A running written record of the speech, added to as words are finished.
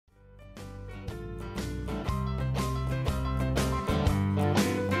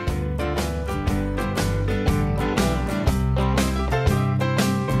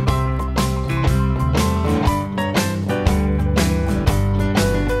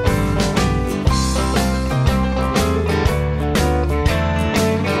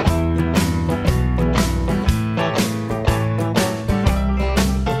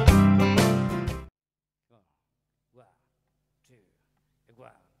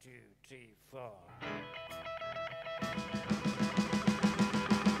2, 3, 4.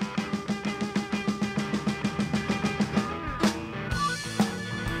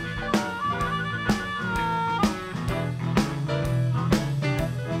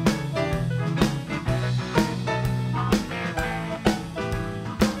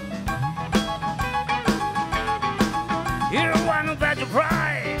 You wanna bet your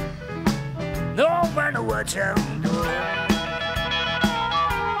pride, no matter what you do.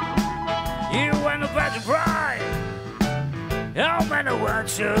 You wanna bet your pride, no matter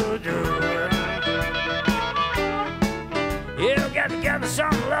what you do. You got to get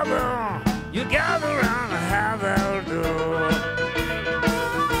some lover, you got to run and have her do.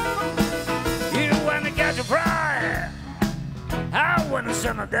 You wanna get your pride, I wanna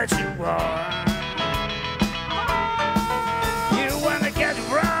summer that you are. You wanna get your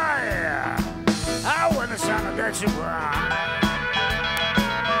pride, I wanna summer that you are.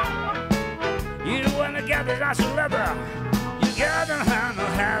 You wanna get the nice lover, you gotta have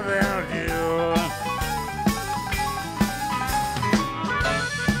her do.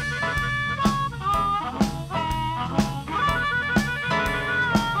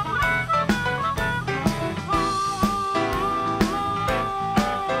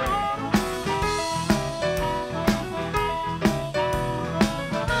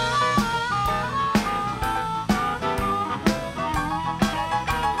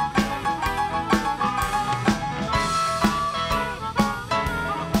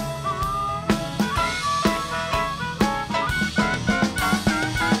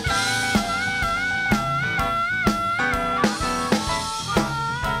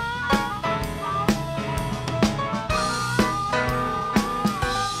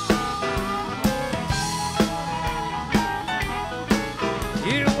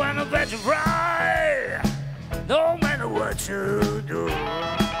 No matter what you do,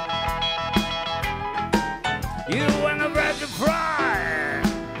 you wanna bet your pride.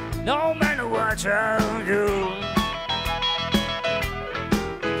 No matter what you do,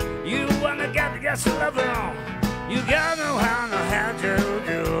 you wanna get the lover, you gotta know how to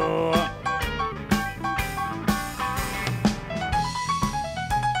do.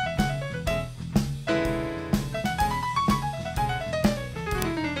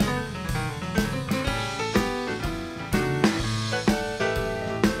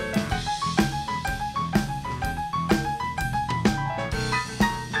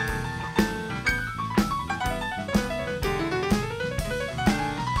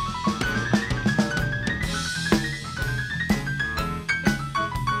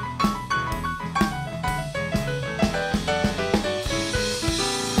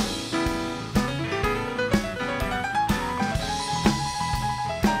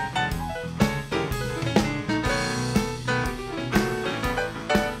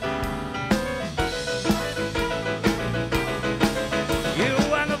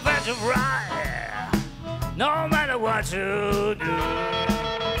 No matter what you do,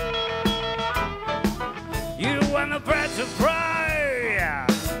 you wanna bet your pride.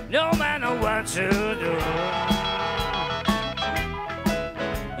 No matter what you do,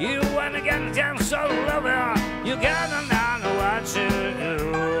 you wanna get a damn soul lover, you gotta know what to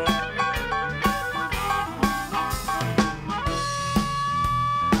do.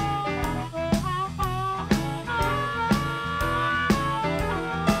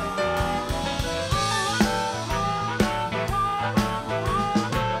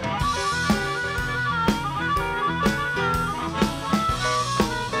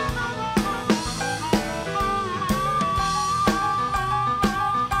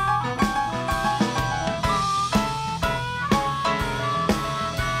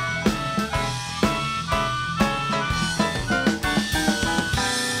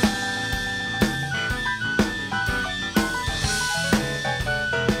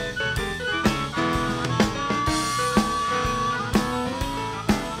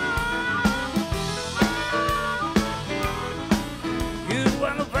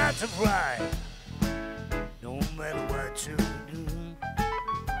 Pride. No matter what you do,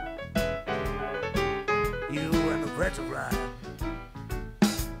 you want to bet your pride.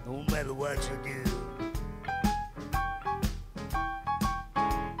 No matter what you do,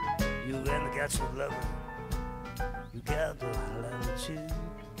 you gonna get some love. You got to love it too.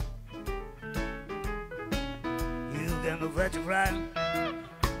 You gonna bet your pride.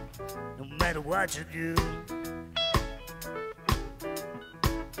 No matter what you do.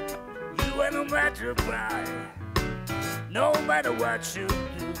 No matter your pride, no matter what you do,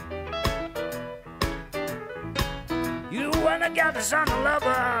 you wanna get the son of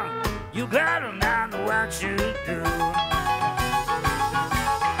lover, you gotta know what you do.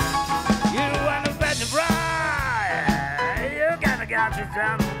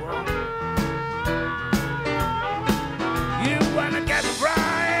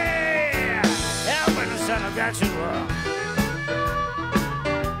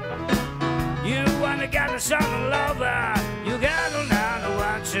 some lover, you gotta learn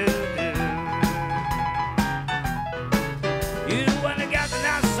what to do. You wanna get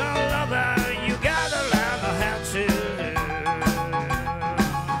some lover, you gotta learn how to do.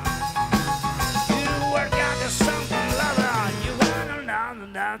 You work out the something lover, you gotta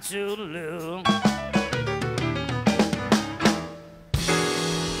learn how to do.